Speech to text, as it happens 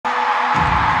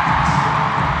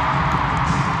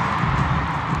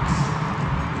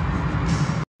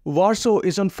Warsaw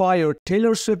is on fire.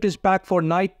 Taylor Swift is back for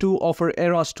night 2 of her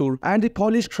Eras tour, and the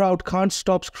Polish crowd can't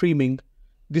stop screaming.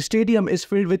 The stadium is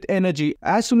filled with energy.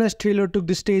 As soon as Taylor took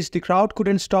the stage, the crowd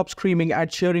couldn't stop screaming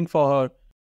and cheering for her.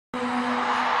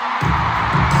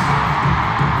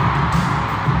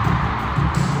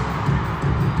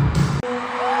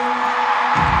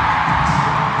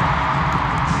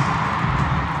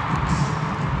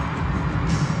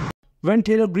 When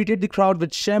Taylor greeted the crowd with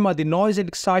Siema, the noise and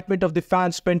excitement of the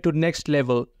fans went to the next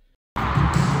level.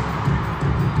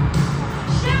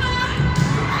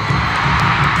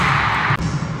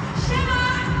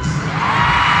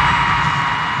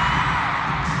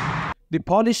 The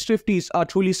Polish Swifties are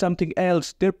truly something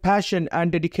else. Their passion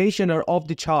and dedication are off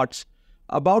the charts.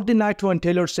 About the night one,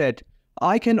 Taylor said,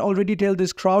 "I can already tell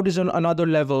this crowd is on another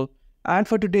level." And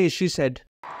for today, she said,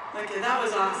 "Okay, that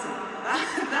was awesome.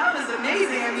 That was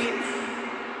amazing. I mean,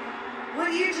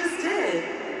 what you just did,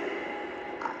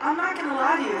 I'm not gonna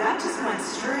lie to you, that just went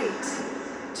straight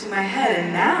to my head.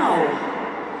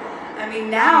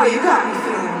 And now you got me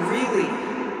feeling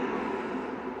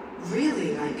really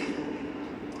like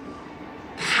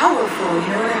powerful, you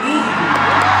know what I mean?